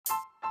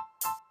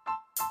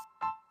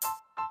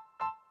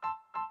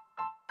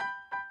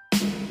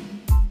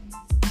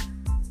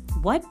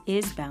What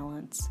is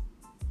balance?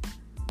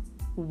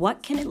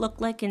 What can it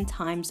look like in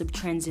times of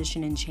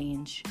transition and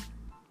change?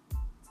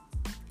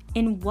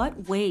 In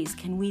what ways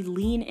can we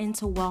lean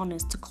into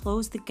wellness to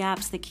close the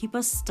gaps that keep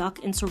us stuck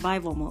in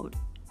survival mode?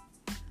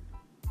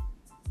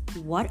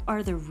 What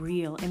are the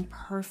real,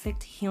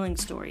 imperfect healing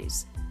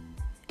stories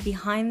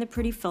behind the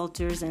pretty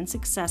filters and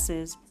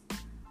successes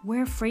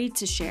we're afraid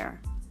to share,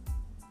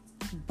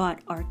 but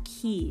are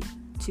key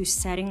to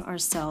setting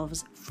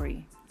ourselves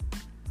free?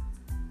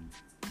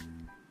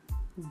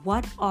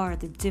 What are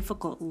the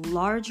difficult,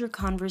 larger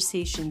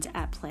conversations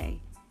at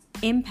play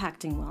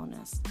impacting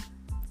wellness?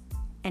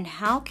 And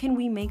how can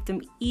we make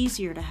them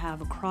easier to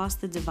have across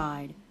the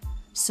divide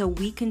so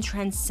we can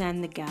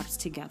transcend the gaps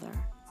together?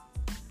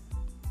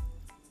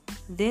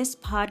 This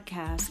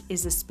podcast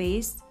is a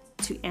space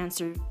to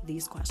answer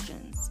these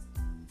questions.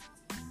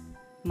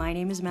 My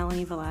name is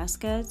Melanie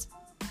Velazquez.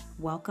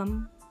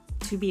 Welcome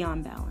to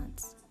Beyond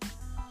Balance.